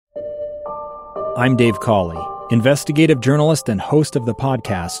I'm Dave Cawley, investigative journalist and host of the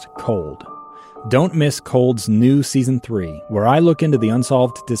podcast Cold. Don't miss Cold's new Season 3, where I look into the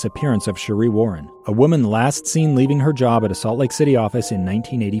unsolved disappearance of Sheree Warren, a woman last seen leaving her job at a Salt Lake City office in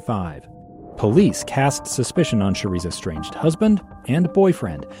 1985. Police cast suspicion on Sheree's estranged husband and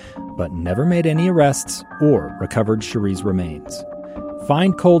boyfriend, but never made any arrests or recovered Sheree's remains.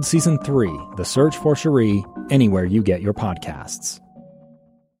 Find Cold Season 3, The Search for Sheree, anywhere you get your podcasts.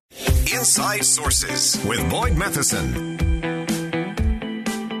 Inside Sources with Boyd Matheson.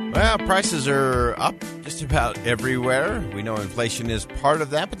 Well, prices are up just about everywhere. We know inflation is part of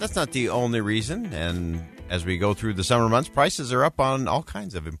that, but that's not the only reason. And as we go through the summer months, prices are up on all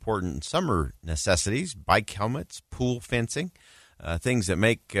kinds of important summer necessities, bike helmets, pool fencing, things that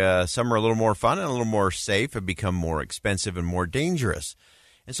make summer a little more fun and a little more safe and become more expensive and more dangerous.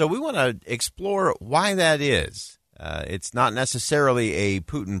 And so we want to explore why that is. It's not necessarily a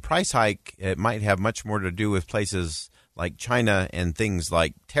Putin price hike. It might have much more to do with places like China and things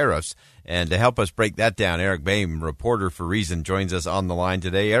like tariffs. And to help us break that down, Eric Boehm, reporter for Reason, joins us on the line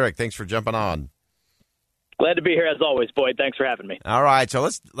today. Eric, thanks for jumping on. Glad to be here as always, Boyd. Thanks for having me. All right, so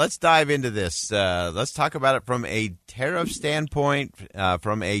let's dive into this. Let's talk about it from a tariff standpoint,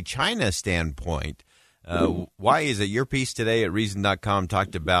 from a China standpoint. Why is it your piece today at Reason.com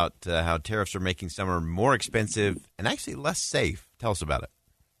talked about how tariffs are making summer more expensive and actually less safe? Tell us about it.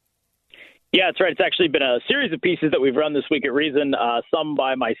 Yeah, that's right. It's actually been a series of pieces that we've run this week at Reason, some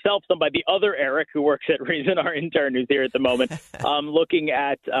by myself, some by the other Eric, who works at Reason, our intern who's here at the moment, looking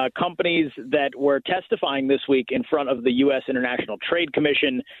at companies that were testifying this week in front of the U.S. International Trade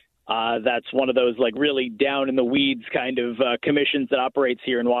Commission. That's one of those like really down in the weeds kind of commissions that operates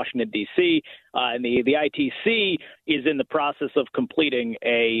here in Washington, D.C. And the ITC is in the process of completing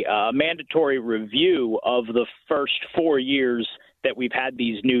a mandatory review of the first 4 years that we've had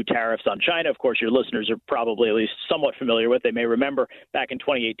these new tariffs on China. Of course, your listeners are probably at least somewhat familiar with. They may remember back in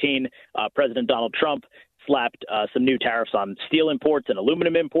 2018, President Donald Trump slapped some new tariffs on steel imports and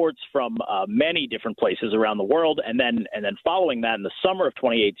aluminum imports from many different places around the world. And then following that, in the summer of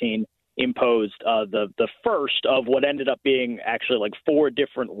 2018, imposed the first of what ended up being actually like 4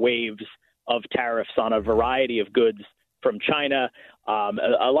 different waves of tariffs on a variety of goods from China.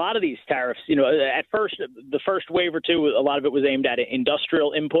 A lot of these tariffs, at first, the first wave or two, a lot of it was aimed at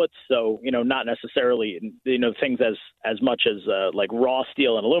industrial inputs. So, not necessarily, things as much as like raw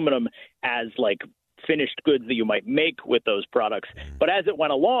steel and aluminum as like finished goods that you might make with those products. But as it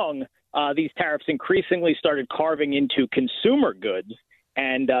went along, these tariffs increasingly started carving into consumer goods.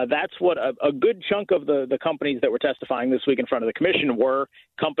 And that's what a good chunk of the companies that were testifying this week in front of the commission were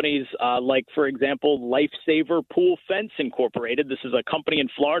companies like, for example, Lifesaver Pool Fence Incorporated. This is a company in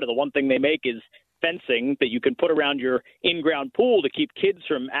Florida. The one thing they make is fencing that you can put around your in-ground pool to keep kids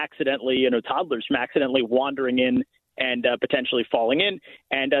from accidentally, toddlers from accidentally wandering in and potentially falling in.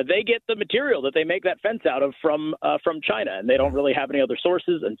 And they get the material that they make that fence out of from China, and they don't really have any other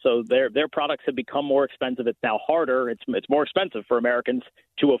sources. And so their products have become more expensive. It's now harder. It's more expensive for Americans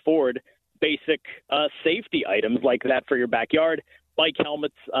to afford basic safety items like that for your backyard. Bike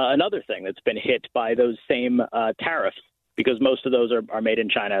helmets, another thing that's been hit by those same tariffs because most of those are made in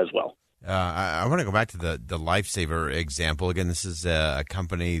China as well. I want to go back to the Lifesaver example. Again, this is a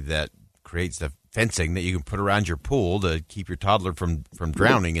company that creates the fencing that you can put around your pool to keep your toddler from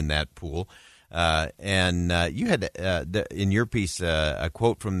drowning in that pool. And you had in your piece a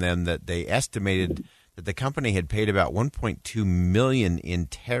quote from them that they estimated that the company had paid about $1.2 million in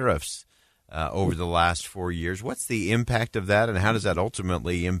tariffs over the last 4 years. What's the impact of that, and how does that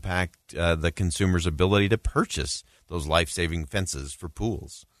ultimately impact the consumer's ability to purchase those life-saving fences for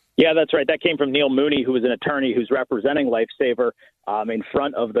pools? Yeah, that's right. That came from Neil Mooney, who is an attorney who's representing Lifesaver in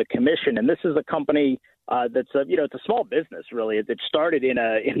front of the commission. And this is a company that's it's a small business, really. It started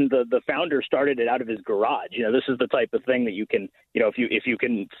the founder started it out of his garage. This is the type of thing that you can, if you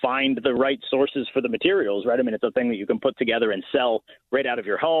can find the right sources for the materials, right? I mean, it's a thing that you can put together and sell right out of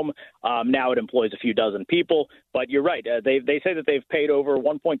your home. Now it employs a few dozen people, but you're right. They say that they've paid over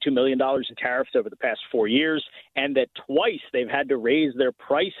 $1.2 million in tariffs over the past 4 years, and that twice they've had to raise their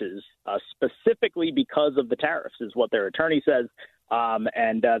prices specifically because of the tariffs, is what their attorney says.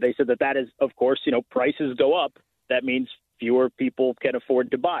 And they said that is, of course, prices go up. That means fewer people can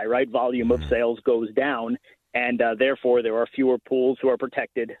afford to buy, right? Volume of sales goes down, and therefore there are fewer pools who are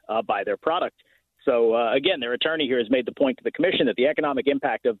protected by their product. So, again, their attorney here has made the point to the commission that the economic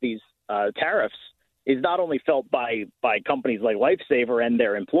impact of these tariffs is not only felt by companies like Lifesaver and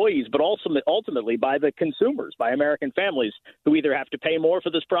their employees, but also ultimately by the consumers, by American families who either have to pay more for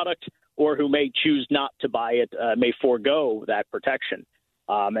this product or who may choose not to buy it, may forego that protection.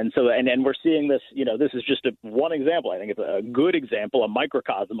 And we're seeing this, this is just one example. I think it's a good example, a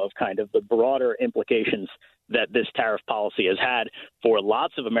microcosm of kind of the broader implications that this tariff policy has had for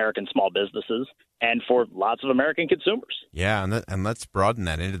lots of American small businesses and for lots of American consumers. Yeah, and let's broaden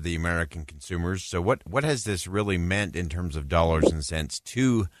that into the American consumers. So what has this really meant in terms of dollars and cents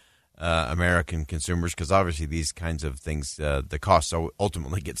to American consumers? Because obviously these kinds of things, the cost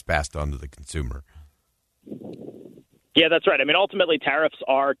ultimately gets passed on to the consumer. Yeah, that's right. I mean, ultimately, tariffs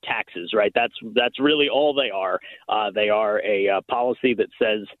are taxes, right? That's really all they are. They are a policy that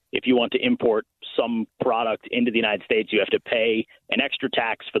says if you want to import some product into the United States, you have to pay an extra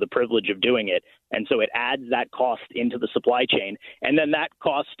tax for the privilege of doing it. And so it adds that cost into the supply chain. And then that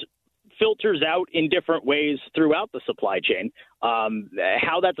cost filters out in different ways throughout the supply chain.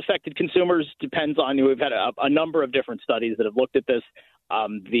 How that's affected consumers depends on, we've had a number of different studies that have looked at this.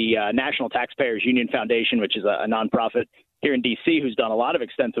 The National Taxpayers Union Foundation, which is a nonprofit here in D.C., who's done a lot of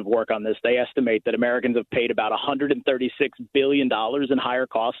extensive work on this, they estimate that Americans have paid about $136 billion in higher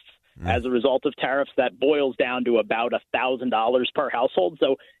costs as a result of tariffs. That boils down to about $1,000 per household.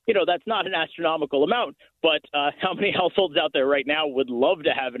 So, that's not an astronomical amount, but how many households out there right now would love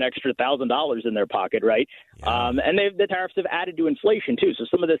to have an extra $1,000 in their pocket, right? Yeah. And the tariffs have added to inflation, too. So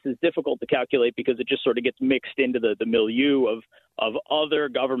some of this is difficult to calculate because it just sort of gets mixed into the milieu of other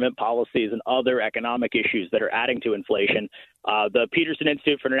government policies and other economic issues that are adding to inflation. The Peterson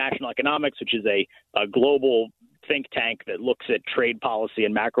Institute for International Economics, which is a global think tank that looks at trade policy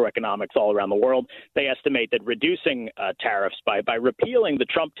and macroeconomics all around the world, they estimate that reducing tariffs by repealing the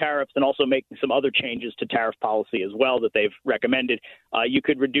Trump tariffs and also making some other changes to tariff policy as well that they've recommended, you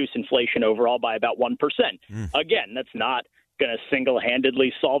could reduce inflation overall by about 1%. Again, that's not going to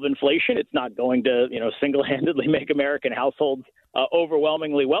single-handedly solve inflation. It's not going to, single-handedly make American households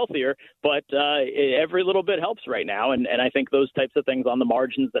overwhelmingly wealthier, but every little bit helps right now. And I think those types of things on the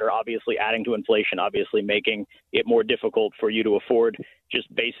margins that are obviously adding to inflation, obviously making it more difficult for you to afford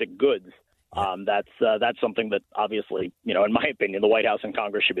just basic goods. That's something that obviously, in my opinion, the White House and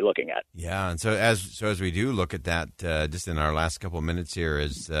Congress should be looking at. Yeah, and so as we do look at that, just in our last couple of minutes here,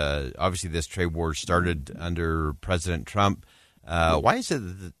 is obviously this trade war started under President Trump. Why is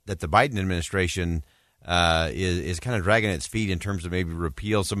it that the Biden administration is kind of dragging its feet in terms of maybe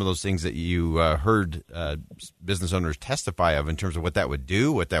repeal some of those things that you heard business owners testify of in terms of what that would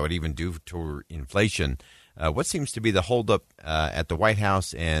do, what that would even do to inflation? What seems to be the holdup at the White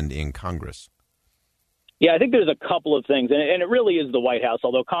House and in Congress? Yeah, I think there's a couple of things, and it really is the White House,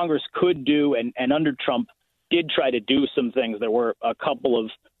 although Congress could do, and under Trump did try to do some things. There were a couple of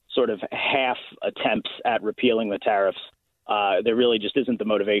sort of half attempts at repealing the tariffs. There really just isn't the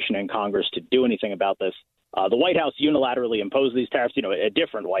motivation in Congress to do anything about this. The White House unilaterally imposed these tariffs, a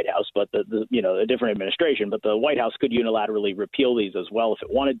different White House, but a different administration, but the White House could unilaterally repeal these as well if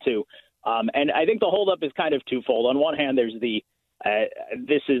it wanted to. And I think the holdup is kind of twofold. On one hand, there's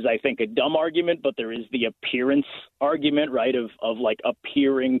this is, I think, a dumb argument, but there is the appearance argument, right, of like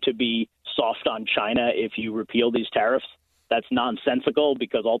appearing to be soft on China if you repeal these tariffs. That's nonsensical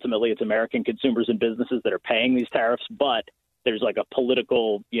because ultimately it's American consumers and businesses that are paying these tariffs, but there's like a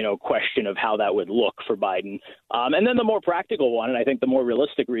political, question of how that would look for Biden. And then the more practical one, and I think the more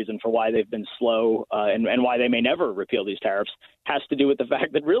realistic reason for why they've been slow and why they may never repeal these tariffs has to do with the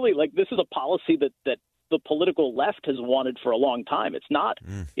fact that really, this is a policy that the political left has wanted for a long time. It's not.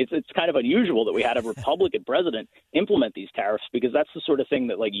 It's kind of unusual that we had a Republican president implement these tariffs because that's the sort of thing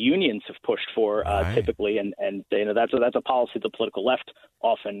that unions have pushed for typically, and that's a policy the political left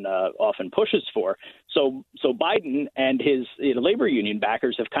often pushes for. So Biden and his labor union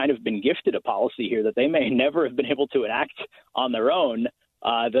backers have kind of been gifted a policy here that they may never have been able to enact on their own,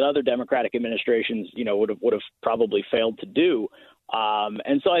 that other Democratic administrations would have probably failed to do.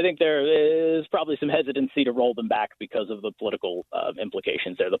 And so I think there is probably some hesitancy to roll them back because of the political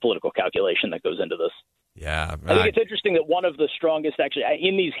implications there, the political calculation that goes into this. Yeah, I think it's interesting that one of the strongest, actually,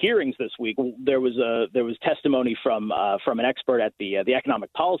 in these hearings this week, there was testimony from an expert at the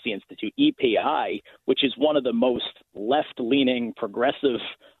Economic Policy Institute, EPI, which is one of the most left-leaning progressive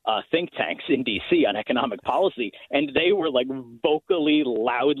think tanks in D.C. on economic policy, and they were vocally,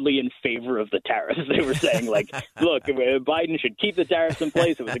 loudly in favor of the tariffs. They were saying look, Biden should keep the tariffs in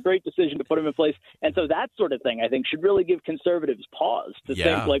place. It was a great decision to put them in place. And so that sort of thing, I think, should really give conservatives pause to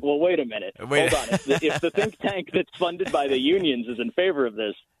think well, wait a minute, hold on. If the think tank that's funded by the unions is in favor of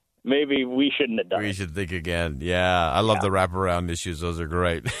this, maybe we shouldn't have done it. We should think again. Yeah, I love the wraparound issues. Those are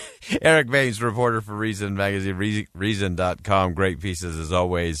great. Eric Baines, reporter for Reason Magazine, Reason.com. Great pieces as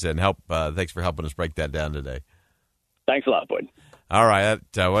always, and thanks for helping us break that down today. Thanks a lot, Boyd. All right,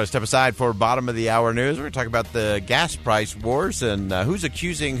 I want to step aside for bottom of the hour news. We're going to talk about the gas price wars and who's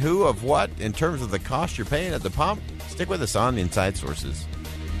accusing who of what in terms of the cost you're paying at the pump. Stick with us on Inside Sources.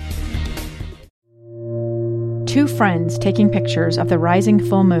 Two friends taking pictures of the rising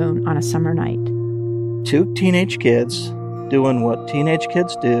full moon on a summer night. Two teenage kids doing what teenage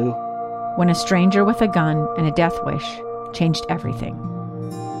kids do. When a stranger with a gun and a death wish changed everything.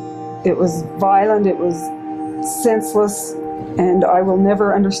 It was violent, it was senseless, and I will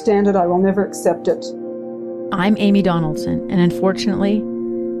never understand it, I will never accept it. I'm Amy Donaldson, and unfortunately,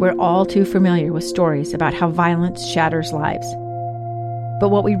 we're all too familiar with stories about how violence shatters lives. But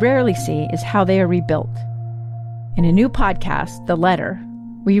what we rarely see is how they are rebuilt. In a new podcast, The Letter,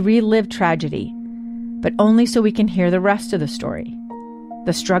 we relive tragedy, but only so we can hear the rest of the story.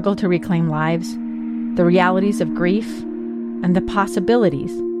 The struggle to reclaim lives, the realities of grief, and the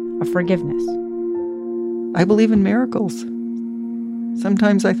possibilities of forgiveness. I believe in miracles.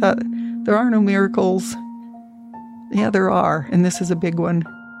 Sometimes I thought, there are no miracles. Yeah, there are, and this is a big one.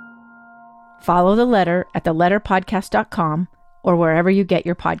 Follow The Letter at theletterpodcast.com or wherever you get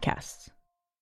your podcasts.